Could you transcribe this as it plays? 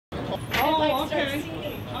Oh, okay.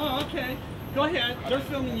 Oh, okay. Go ahead. They're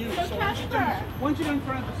filming you. So why don't you go in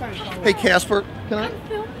front of the sign? Hey, Casper, can I?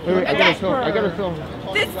 Wait, I gotta film.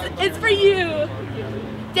 This is for you,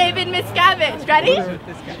 David Miscavige. Ready?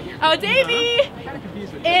 Oh, Davey!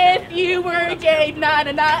 If you were gay,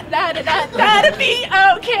 that'd be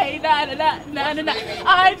okay.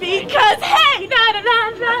 I because hey,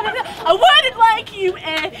 I wouldn't like you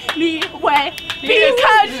anyway.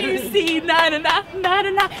 Because you see, if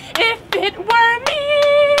it were me,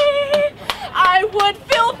 I would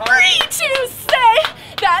feel free to say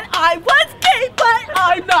that I was gay, but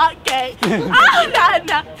I'm not gay.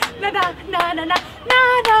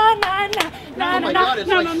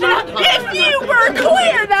 If you were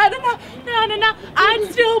queer, I'd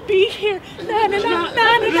still be here. Even.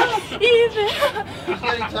 He's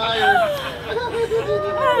getting tired.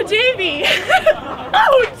 Oh, Davey.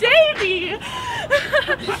 Oh, Davey.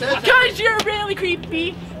 Because you're really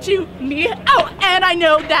creepy to me. Oh, and I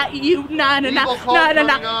know that you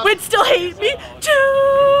would still hate me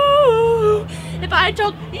too. If I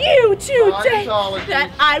told you today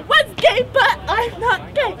that I was gay, but I'm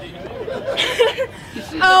not gay.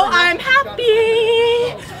 Oh, I'm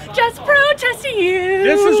happy. Just protesting you.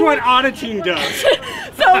 This is what auditing does.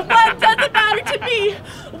 So what does it matter to me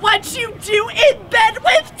what you do in bed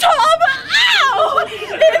with Tom? Ow!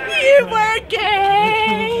 If you were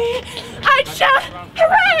gay, I'd shout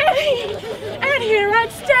hooray, and here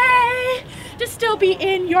I'd stay to still be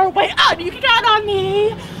in your way. Oh, you can count on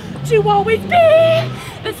me to always be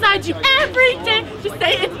beside you every day. Just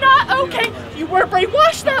say it's not okay. You were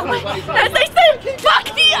brainwashed that way. As they say, fuck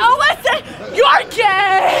the OSA. You're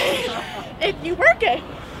gay. If you were gay.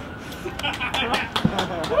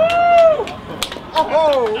 Woo!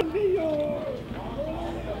 Oh!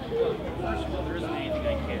 There isn't anything I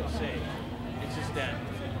can't say. It's just that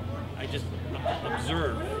I just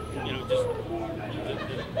observe, you know, just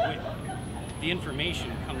the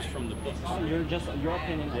information comes from the books. You're just your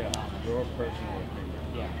opinion, your personal opinion.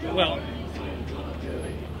 Yeah. Well,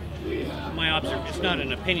 it's not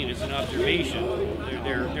an opinion; it's an observation.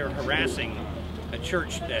 They're harassing a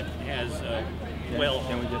church that has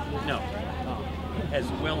has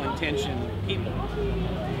well-intentioned people.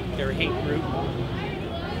 They're a hate group.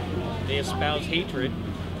 They espouse hatred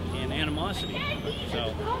and animosity.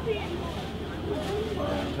 So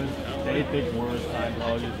they think we're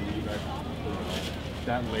Scientologists and you guys.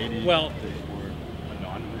 That lady. Well,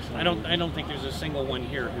 anonymous. I don't think there's a single one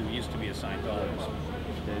here who used to be a Scientologist.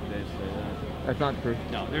 They say that. That's not true.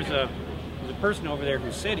 No, there's a person over there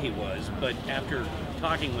who said he was, but after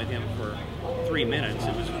talking with him for 3 minutes,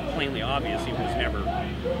 it was plainly obvious he was never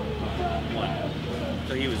one.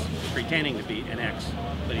 So he was pretending to be an ex,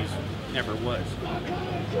 but he never was.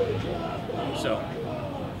 So.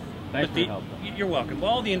 Thanks for help. You're welcome.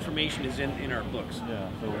 Well, all the information is in our books. Yeah,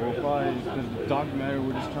 so we'll probably, the documentary,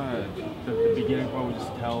 we're just trying to, the beginning part, we'll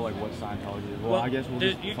just tell like what Scientology is. Well, I guess we'll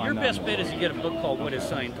just find out. Your best bet is you get a book called What is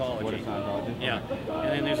Scientology? What is Scientology? Yeah.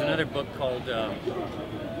 And then there's another book called, there's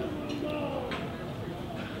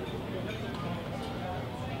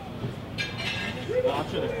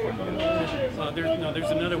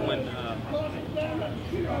another one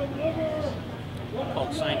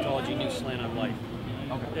called Scientology New Slant on Life.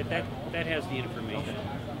 Okay. That has the information. Okay.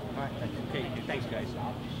 All right, thanks. Okay, thanks guys.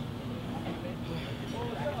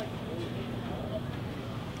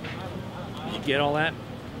 Did you get all that?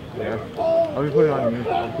 Yeah. I'll be putting it on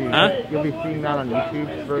YouTube. Huh? You'll be seeing that on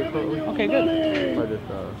YouTube very shortly. Okay, good. By this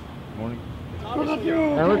morning.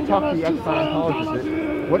 Now let's talk to the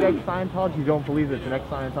ex-Scientologist. What ex-Scientologist? You don't believe it's an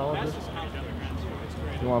ex-Scientologist?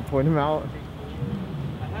 You want to point him out?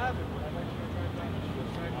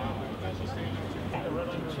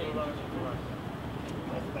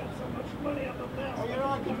 Oh, you don't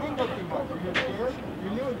like to mingle too much. Are you scared?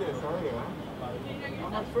 You're new at this, are you? How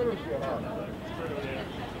much footage do you have?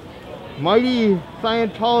 Mighty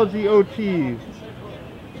Scientology OTs.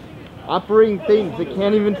 Operating things that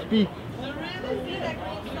can't even speak.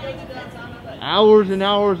 Hours and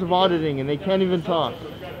hours of auditing and they can't even talk.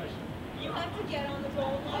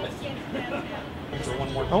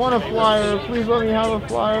 I want a flyer. Please let me have a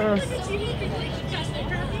flyer.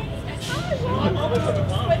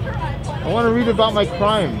 I want to read about my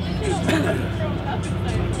crimes.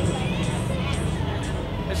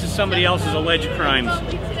 This is somebody else's alleged crimes.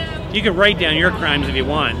 You can write down your crimes if you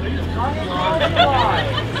want.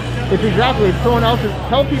 It's exactly, it's someone else's,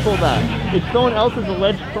 tell people that. It's someone else's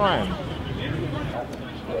alleged crime.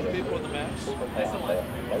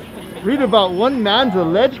 Read about one man's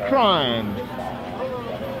alleged crime.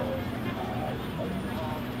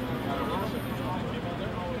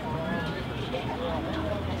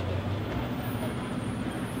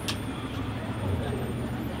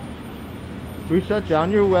 We shut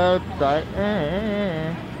down your website.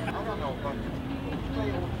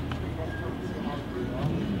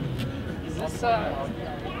 Is this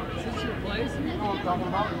your place? Is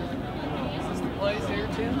this the place here,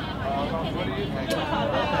 Tim? What do you think?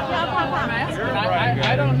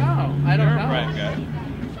 I don't know. I don't know.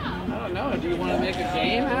 I don't know. Do you want to make a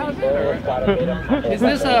game out of it? Or is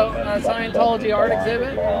this a Scientology art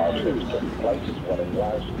exhibit?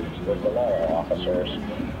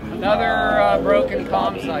 Another broken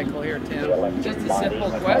comm cycle here, Tim. Just a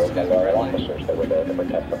simple question, really.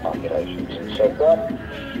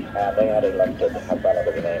 They had elected a fellow by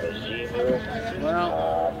the name of Zebra. Well,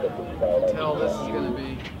 tell this is going to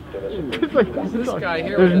be. It's like, This guy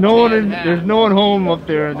here. there's no one in, there's no one home up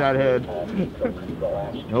there in that head.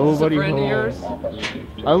 Nobody friend of home. yours?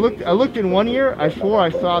 I looked in one ear. I swore I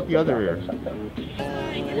saw it the other ear.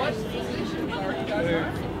 What positions are you guys in?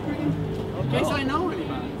 In case I know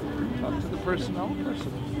anybody. Talk to the personnel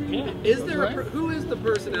person. Is there who is the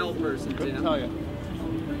personnel person, Tim? I'll tell you.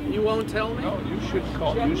 You won't tell me? No, you should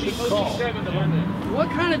call. You should call. What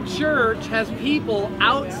kind of church has people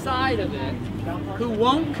outside of it who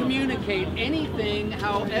won't communicate anything,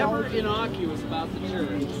 however innocuous, about the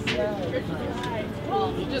church?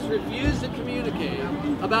 You just refuse to communicate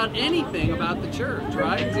about anything about the church,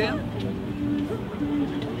 right, Tim?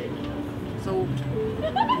 So,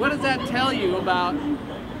 what does that tell you about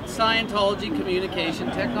Scientology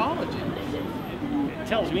communication technology? It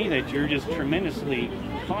tells me that you're just tremendously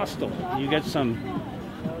hostile. You got some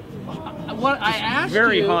What I asked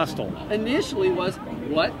very you hostile. initially was,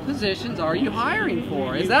 what positions are you hiring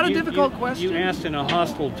for? Is that a difficult question? You asked in a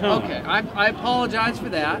hostile tone. Okay, I apologize for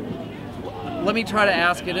that. Let me try to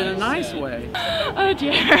ask it in a nice way. Oh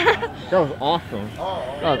dear. That was awesome.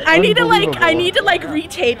 That was I need to unbelievable.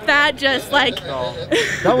 retape that, just like.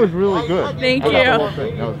 That was really good. Thank I got the you. whole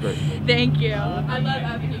thing. That was great. Thank you. I love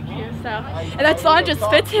Avenue Q, so. And that song just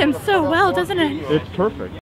fits him so well, doesn't it? It's perfect.